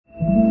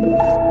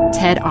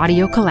TED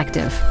Audio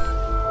Collective.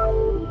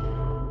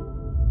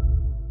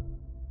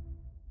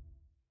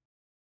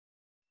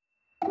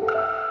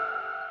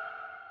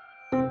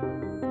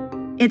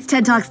 It's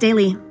TED Talks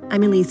Daily.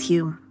 I'm Elise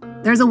Hu.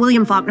 There's a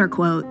William Faulkner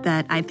quote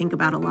that I think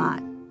about a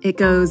lot. It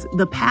goes,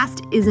 "The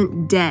past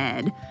isn't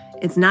dead.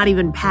 It's not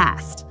even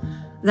past."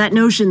 That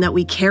notion that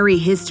we carry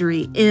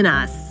history in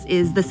us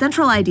is the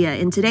central idea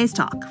in today's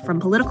talk from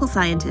political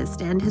scientist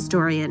and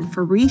historian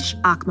Farish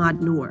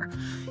Ahmad-Noor.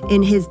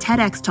 In his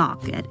TEDx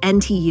talk at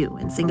NTU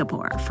in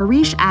Singapore,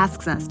 Farish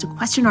asks us to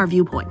question our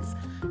viewpoints,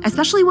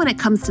 especially when it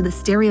comes to the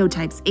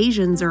stereotypes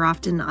Asians are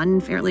often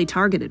unfairly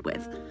targeted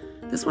with.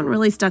 This one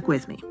really stuck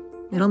with me.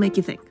 It'll make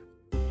you think.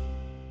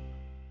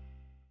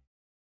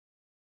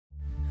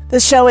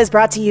 This show is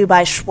brought to you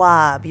by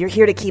Schwab. You're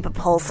here to keep a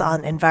pulse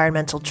on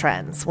environmental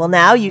trends. Well,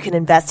 now you can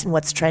invest in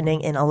what's trending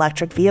in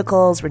electric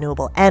vehicles,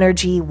 renewable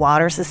energy,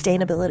 water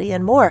sustainability,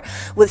 and more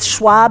with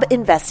Schwab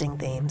investing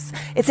themes.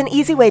 It's an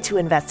easy way to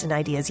invest in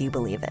ideas you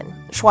believe in.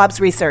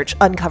 Schwab's research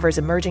uncovers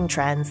emerging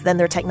trends, then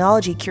their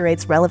technology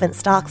curates relevant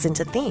stocks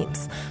into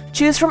themes.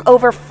 Choose from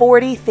over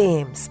 40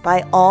 themes.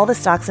 Buy all the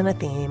stocks in a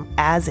theme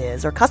as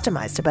is or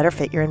customized to better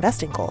fit your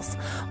investing goals.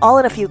 All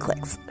in a few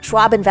clicks.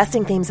 Schwab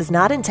investing themes is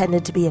not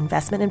intended to be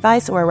investment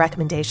advice or a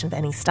recommendation of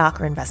any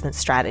stock or investment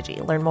strategy.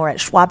 Learn more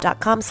at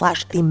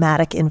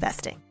schwab.com/thematic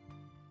investing.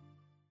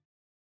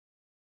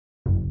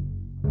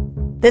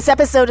 This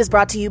episode is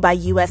brought to you by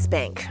U.S.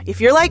 Bank.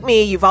 If you're like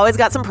me, you've always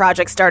got some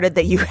projects started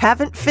that you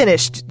haven't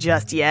finished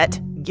just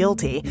yet.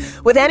 Guilty.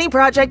 With any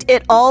project,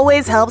 it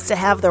always helps to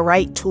have the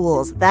right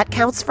tools. That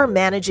counts for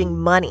managing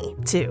money,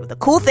 too. The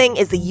cool thing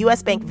is the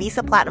U.S. Bank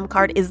Visa Platinum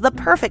Card is the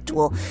perfect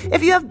tool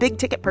if you have big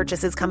ticket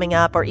purchases coming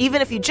up or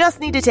even if you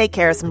just need to take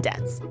care of some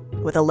debts.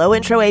 With a low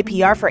intro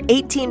APR for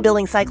 18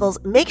 billing cycles,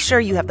 make sure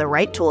you have the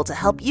right tool to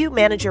help you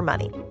manage your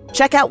money.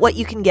 Check out what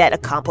you can get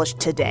accomplished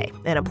today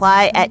and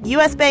apply at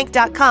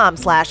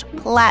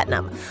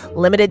usbank.com/platinum.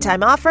 Limited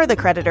time offer. The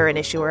creditor and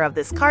issuer of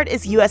this card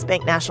is U.S.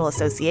 Bank National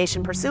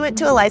Association pursuant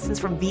to a license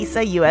from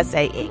Visa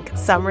USA Inc.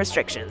 Some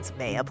restrictions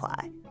may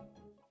apply.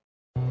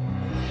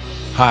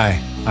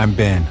 Hi, I'm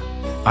Ben.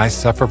 I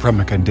suffer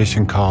from a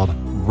condition called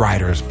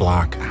writer's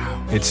block.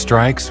 It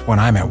strikes when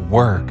I'm at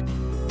work.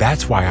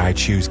 That's why I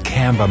choose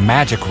Canva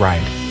Magic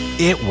Write.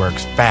 It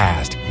works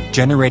fast,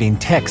 generating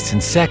text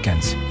in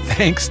seconds,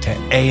 thanks to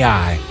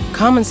AI.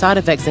 Common side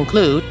effects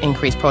include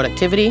increased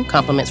productivity,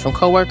 compliments from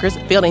coworkers,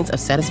 feelings of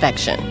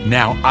satisfaction.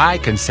 Now I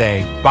can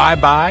say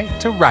bye-bye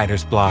to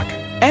writer's block.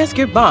 Ask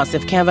your boss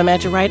if Canva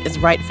Magic Write is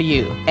right for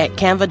you at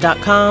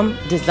canva.com,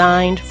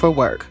 designed for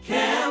work.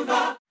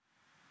 Canva.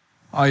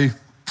 I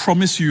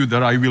promise you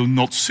that I will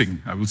not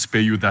sing. I will spare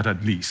you that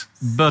at least.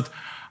 But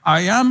I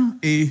am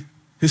a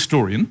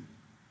historian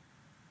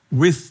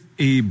with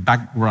a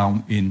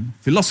background in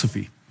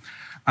philosophy.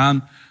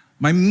 And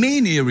my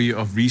main area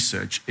of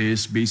research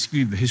is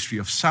basically the history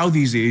of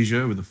Southeast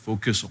Asia with a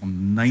focus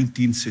on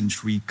 19th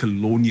century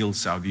colonial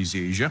Southeast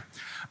Asia.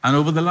 And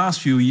over the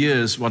last few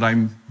years, what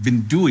I've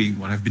been doing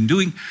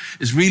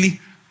is really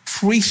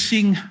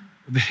tracing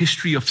the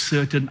history of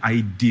certain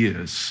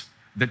ideas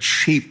that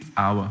shape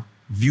our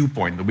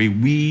viewpoint, the way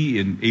we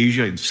in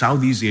Asia, in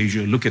Southeast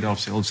Asia, look at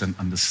ourselves and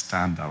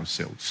understand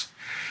ourselves.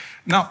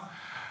 Now,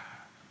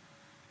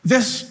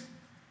 there's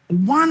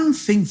one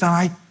thing that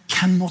I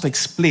cannot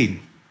explain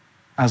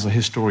as a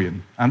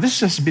historian, and this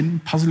has been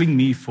puzzling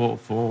me for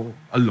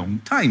a long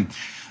time.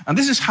 And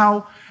this is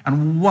how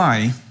and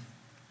why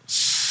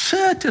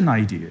certain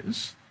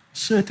ideas,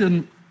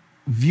 certain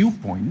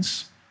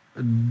viewpoints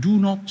do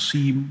not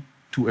seem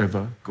to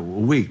ever go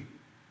away.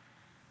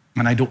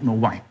 And I don't know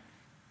why.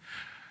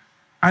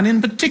 And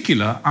in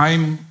particular,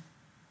 I'm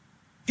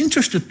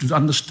interested to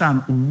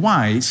understand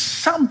why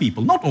some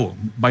people, not all,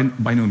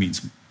 by no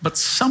means, but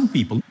some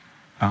people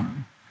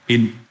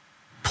in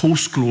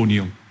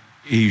post-colonial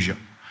Asia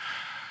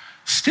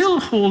still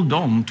hold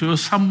on to a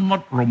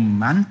somewhat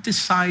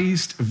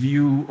romanticized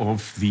view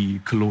of the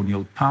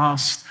colonial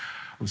past,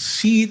 or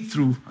see it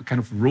through a kind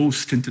of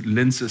rose-tinted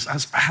lenses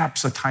as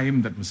perhaps a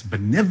time that was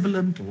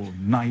benevolent or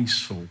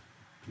nice or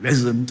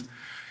pleasant,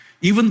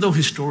 even though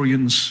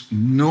historians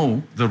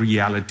know the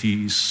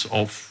realities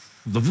of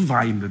the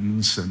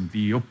violence and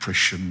the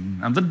oppression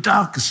and the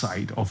darker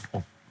side of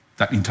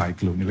that entire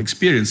colonial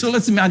experience. So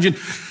let's imagine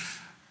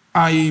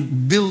I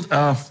build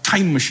a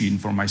time machine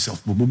for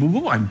myself.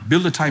 I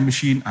build a time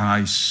machine and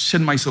I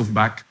send myself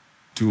back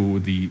to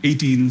the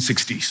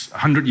 1860s,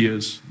 100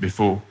 years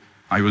before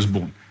I was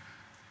born.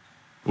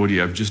 Oh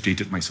dear, I've just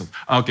dated myself.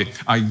 Okay,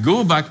 I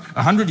go back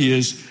 100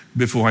 years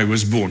before I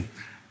was born.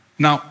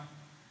 Now,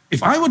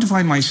 if I were to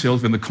find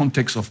myself in the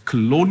context of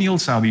colonial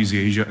Southeast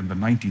Asia in the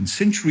 19th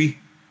century,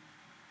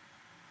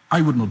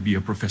 I would not be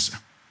a professor.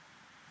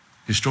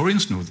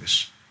 Historians know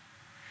this.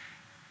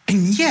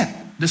 And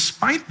yet,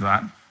 despite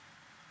that,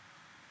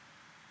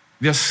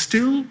 there are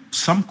still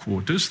some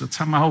quarters that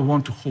somehow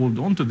want to hold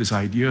on to this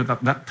idea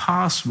that that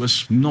past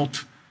was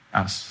not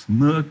as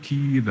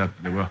murky, that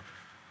there were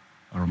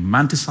a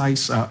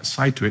romanticized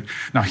side to it.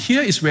 Now,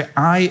 here is where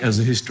I, as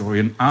a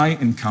historian, I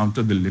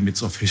encounter the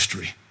limits of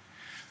history.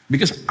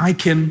 Because I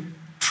can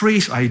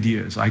trace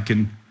ideas, I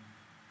can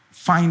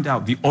find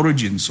out the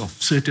origins of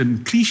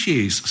certain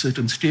cliches,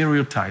 certain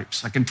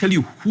stereotypes. I can tell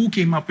you who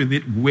came up with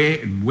it,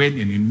 where and when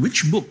and in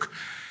which book.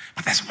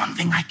 But there's one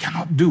thing I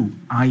cannot do.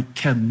 I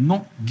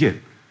cannot get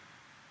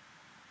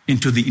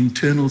into the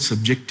internal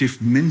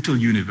subjective mental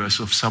universe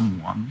of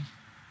someone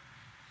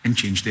and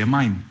change their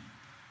mind.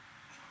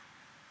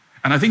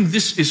 And I think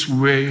this is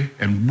where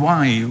and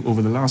why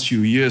over the last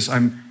few years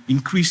I'm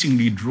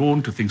increasingly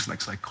drawn to things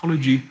like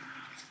psychology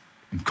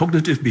and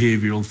cognitive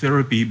behavioral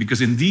therapy,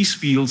 because in these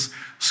fields,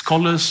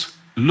 scholars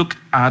look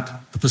at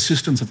the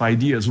persistence of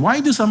ideas.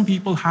 Why do some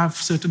people have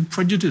certain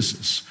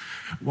prejudices?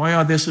 Why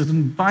are there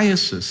certain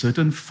biases,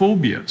 certain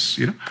phobias?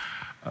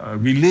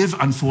 We live,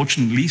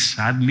 unfortunately,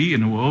 sadly,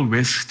 in a world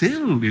where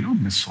still,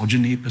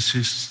 misogyny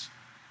persists,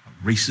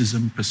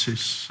 racism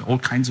persists, all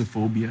kinds of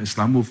phobia.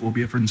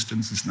 Islamophobia, for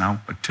instance, is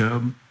now a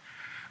term.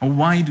 And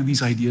why do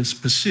these ideas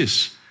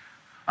persist?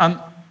 And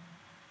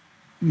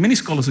many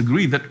scholars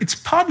agree that it's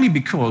partly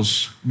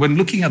because when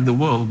looking at the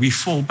world, we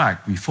fall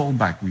back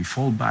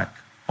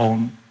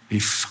on a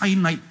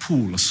finite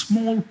pool, a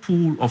small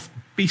pool of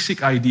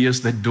basic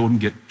ideas that don't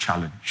get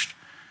challenged.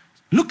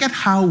 Look at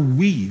how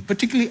we,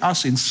 particularly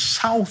us in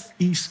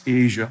Southeast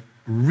Asia,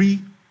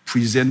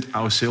 represent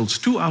ourselves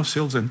to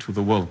ourselves and to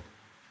the world.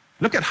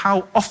 Look at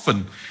how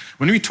often,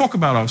 when we talk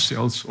about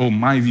ourselves,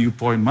 my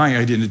viewpoint, my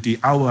identity,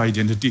 our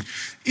identity,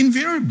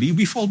 invariably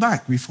we fall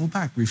back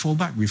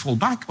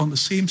on the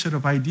same set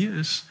of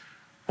ideas,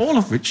 all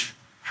of which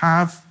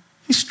have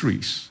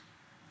histories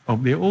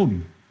of their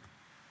own.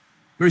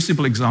 Very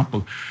simple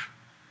example.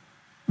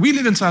 We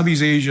live in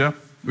Southeast Asia,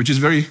 which is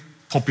very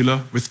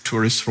popular with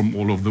tourists from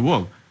all over the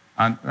world.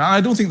 And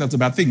I don't think that's a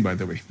bad thing, by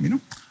the way.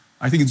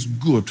 I think it's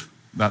good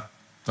that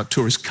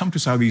tourists come to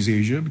Southeast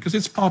Asia because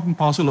it's part and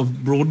parcel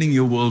of broadening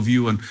your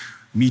worldview and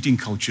meeting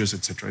cultures,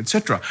 etc.,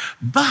 etc.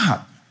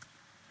 But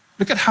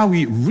look at how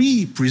we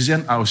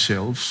represent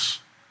ourselves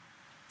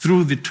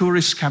through the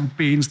tourist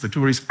campaigns, the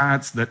tourist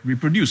ads that we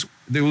produce.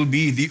 There will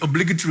be the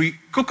obligatory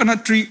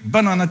coconut tree,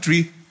 banana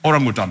tree,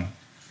 orangutan.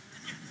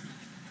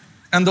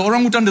 And the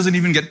orangutan doesn't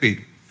even get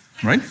paid,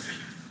 right?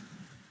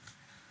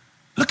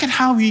 Look at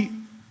how we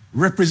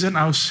represent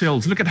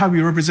ourselves. Look at how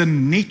we represent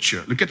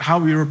nature. Look at how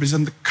we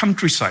represent the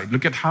countryside.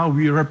 Look at how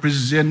we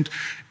represent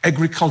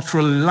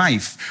agricultural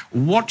life.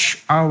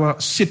 Watch our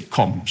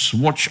sitcoms.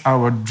 Watch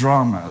our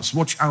dramas.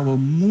 Watch our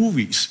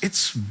movies.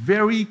 It's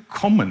very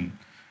common,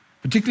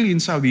 particularly in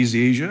Southeast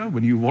Asia,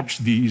 when you watch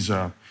these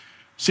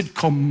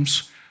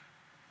sitcoms.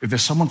 If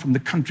there's someone from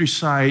the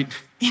countryside,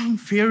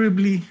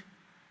 invariably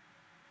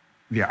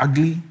they're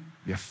ugly,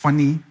 they're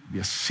funny,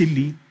 they're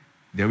silly,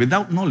 they're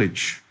without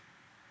knowledge.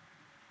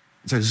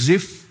 It's as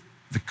if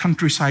the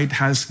countryside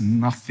has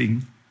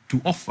nothing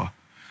to offer.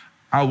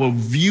 Our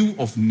view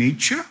of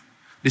nature,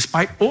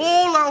 despite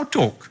all our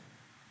talk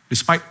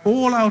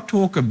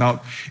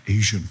about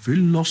Asian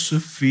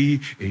philosophy,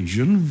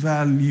 Asian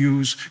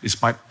values,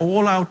 despite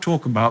all our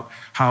talk about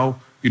how,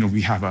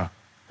 we have an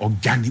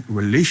organic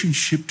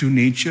relationship to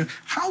nature,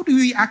 how do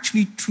we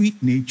actually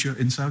treat nature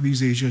in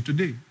Southeast Asia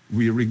today?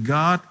 We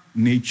regard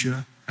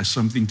nature as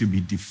something to be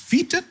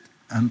defeated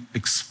and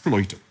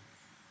exploited.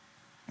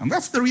 And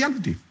that's the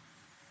reality.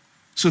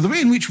 So the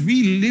way in which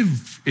we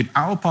live in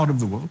our part of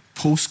the world,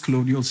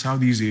 post-colonial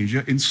Southeast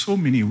Asia, in so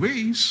many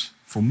ways,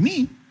 for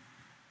me,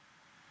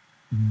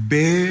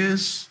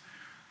 bears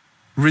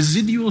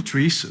residual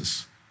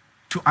traces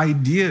to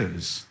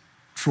ideas,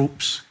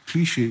 tropes,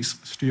 cliches,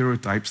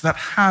 stereotypes that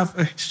have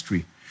a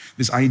history.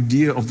 This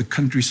idea of the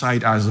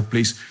countryside as a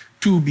place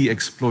to be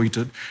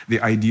exploited, the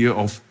idea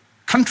of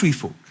country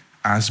folk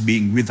as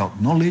being without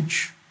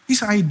knowledge.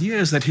 These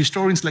ideas that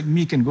historians like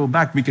me can go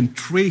back, we can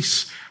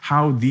trace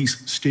how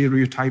these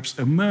stereotypes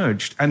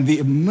emerged. And they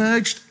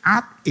emerged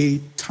at a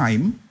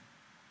time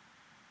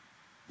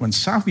when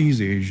Southeast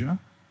Asia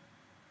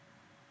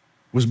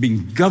was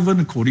being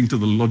governed according to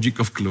the logic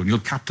of colonial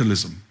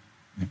capitalism.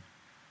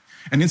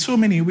 And in so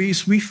many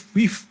ways,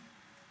 we've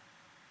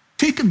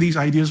taken these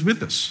ideas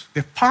with us.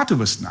 They're part of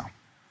us now.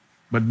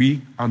 But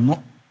we are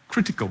not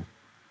critical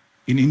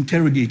in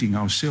interrogating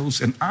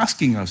ourselves and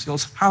asking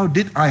ourselves, how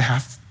did I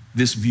have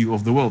this view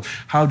of the world?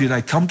 How did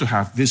I come to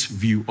have this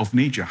view of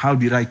nature? How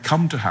did I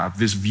come to have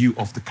this view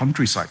of the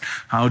countryside?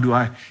 How do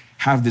I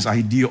have this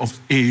idea of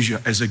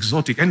Asia as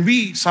exotic? And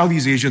we,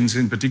 Southeast Asians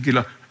in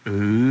particular,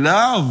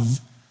 love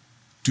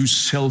to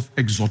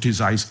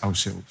self-exoticize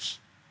ourselves.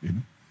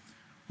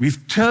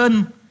 We've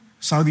turned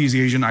Southeast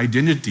Asian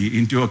identity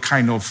into a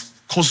kind of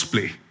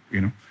cosplay,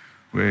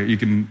 where you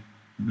can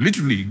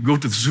literally go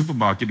to the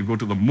supermarket, go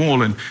to the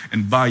mall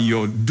and buy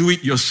your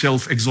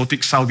do-it-yourself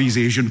exotic Southeast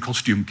Asian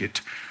costume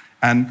kit.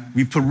 And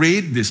we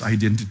parade this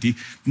identity,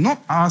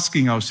 not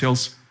asking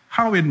ourselves,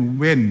 how and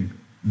when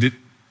did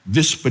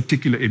this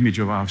particular image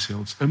of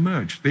ourselves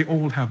emerge? They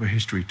all have a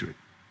history to it.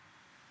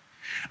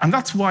 And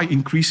that's why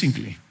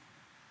increasingly,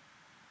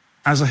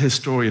 as a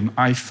historian,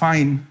 I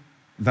find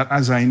that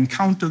as I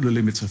encounter the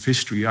limits of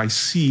history, I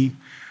see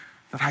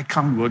that I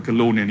can't work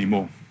alone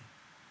anymore.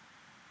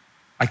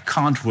 I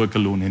can't work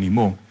alone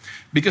anymore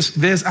Because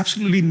there's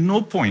absolutely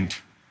no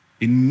point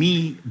in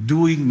me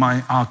doing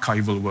my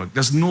archival work.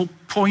 There's no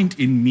point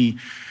in me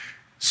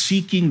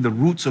seeking the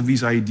roots of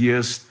these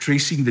ideas,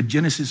 tracing the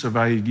genesis of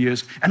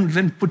ideas, and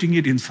then putting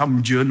it in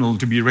some journal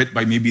to be read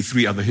by maybe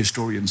 3 other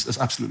historians. There's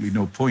absolutely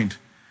no point.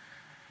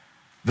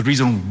 The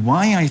reason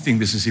why I think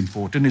this is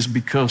important is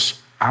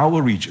because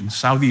our region,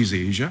 Southeast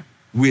Asia,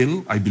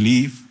 will, I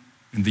believe,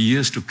 in the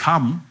years to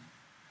come,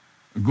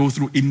 go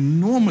through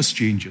enormous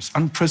changes,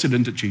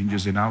 unprecedented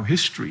changes in our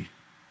history,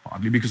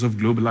 partly because of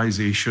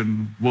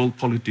globalization, world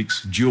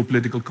politics,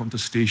 geopolitical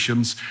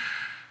contestations,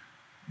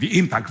 the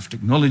impact of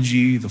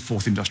technology, the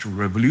Fourth Industrial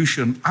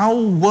Revolution.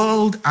 Our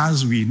world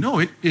as we know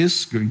it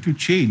is going to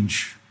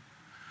change.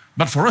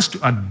 But for us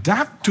to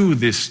adapt to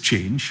this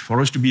change, for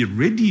us to be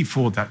ready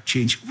for that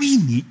change, we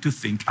need to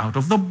think out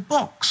of the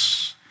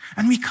box.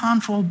 And we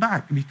can't fall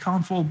back. We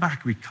can't fall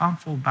back. We can't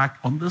fall back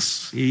on the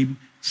same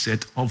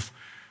set of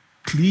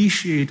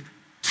cliched,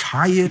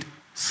 tired,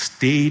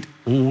 stayed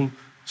old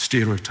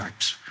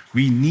stereotypes.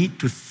 We need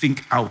to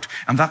think out.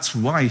 And that's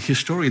why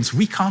historians,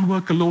 we can't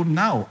work alone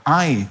now.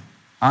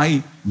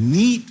 I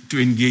need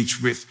to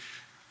engage with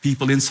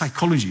people in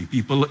psychology,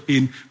 people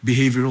in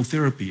behavioral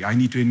therapy. I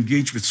need to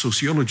engage with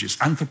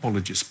sociologists,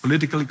 anthropologists,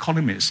 political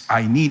economists.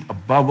 I need,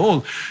 above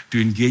all, to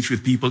engage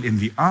with people in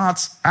the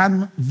arts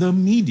and the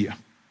media.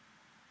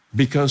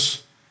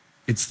 Because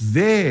it's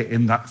there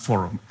in that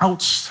forum,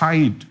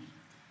 outside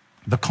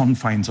the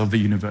confines of the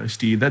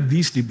university, that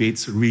these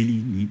debates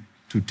really need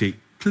to take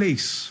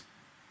place.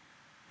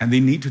 And they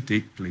need to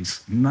take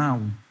place now.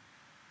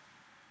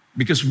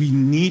 Because we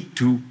need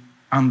to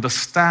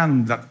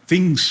understand that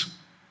things,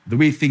 the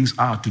way things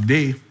are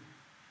today,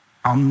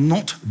 are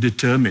not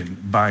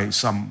determined by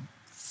some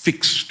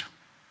fixed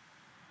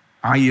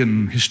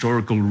iron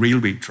historical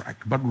railway track,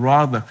 but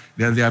rather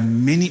there are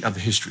many other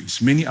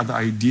histories, many other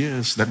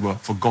ideas that were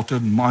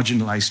forgotten,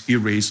 marginalized,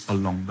 erased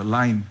along the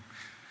line.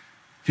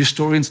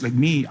 Historians like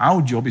me,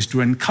 our job is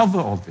to uncover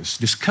all this,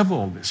 discover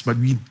all this, but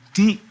we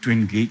need to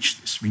engage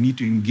this. We need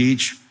to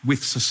engage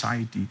with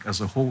society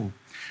as a whole.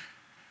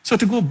 So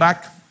to go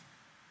back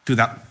to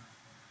that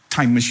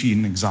time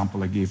machine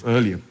example I gave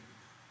earlier,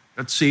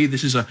 let's say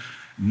this is a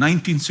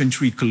 19th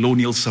century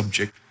colonial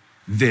subject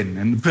then,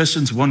 and the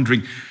person's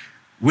wondering,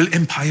 will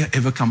empire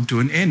ever come to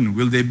an end?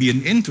 Will there be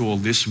an end to all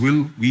this?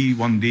 Will we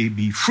one day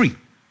be free?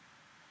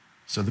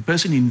 So the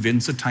person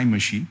invents a time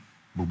machine,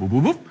 boop, boop,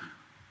 boop, boop,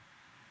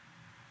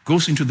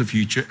 goes into the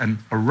future and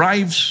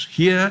arrives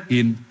here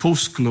in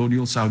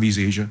post-colonial Southeast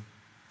Asia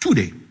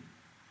today.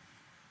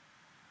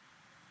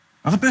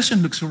 Now the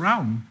person looks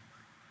around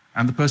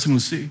and the person will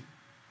say,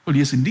 well,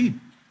 yes, indeed.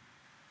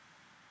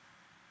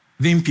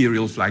 The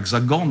imperial flags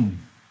are gone.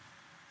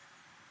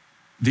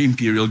 The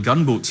imperial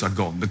gunboats are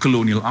gone. The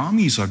colonial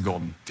armies are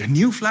gone. There are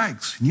new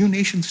flags, new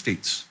nation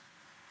states.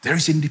 There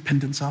is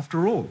independence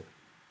after all.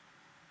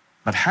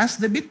 But has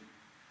there been?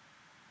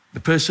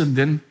 The person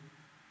then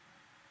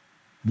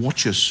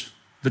watches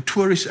the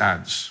tourist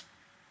ads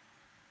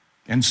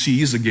and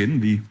sees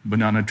again the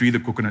banana tree, the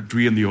coconut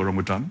tree, and the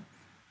orangutan.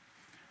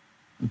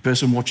 The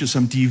person watches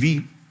some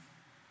TV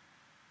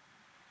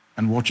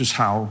and watches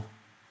how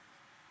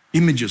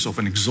images of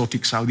an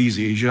exotic Southeast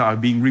Asia are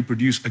being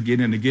reproduced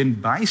again and again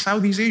by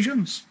Southeast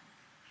Asians.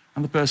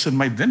 And the person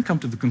might then come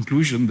to the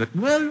conclusion that,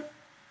 well,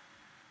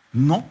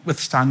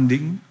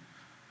 notwithstanding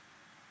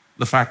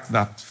the fact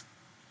that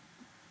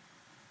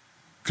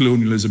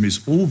colonialism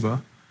is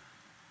over,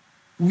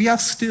 we are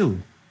still,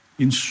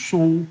 in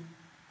so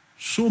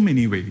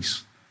many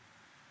ways,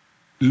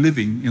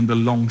 living in the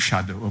long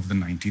shadow of the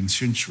 19th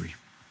century.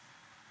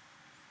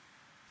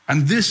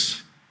 And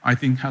this, I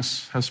think,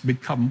 has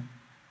become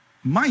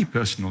my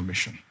personal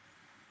mission.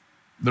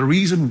 The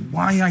reason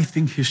why I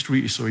think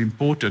history is so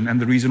important, and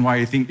the reason why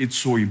I think it's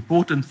so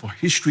important for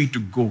history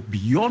to go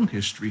beyond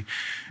history,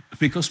 is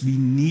because we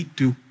need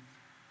to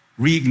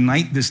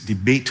reignite this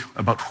debate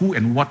about who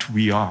and what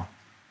we are.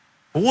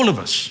 All of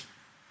us.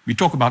 We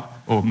talk about,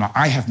 oh, now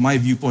I have my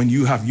viewpoint,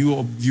 you have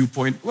your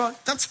viewpoint. Well,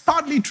 that's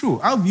partly true.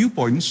 Our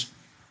viewpoints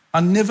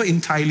are never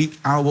entirely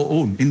our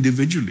own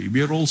individually.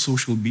 We are all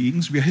social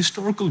beings. We are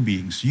historical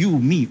beings. You,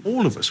 me,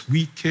 all of us.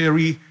 We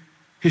carry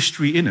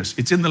history in us.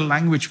 It's in the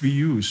language we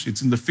use.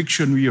 It's in the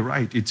fiction we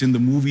write. It's in the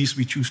movies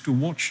we choose to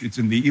watch. It's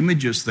in the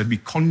images that we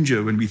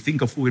conjure when we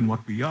think of who and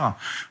what we are.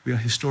 We are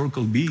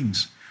historical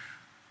beings.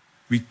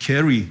 We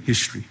carry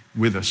history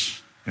with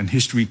us, and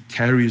history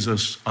carries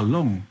us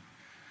along.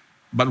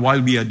 But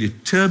while we are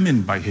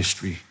determined by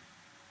history,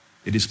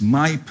 it is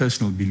my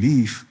personal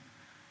belief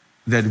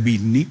that we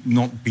need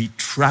not be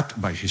trapped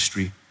by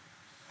history,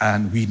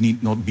 and we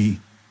need not be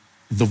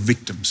the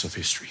victims of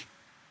history.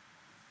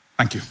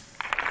 Thank you.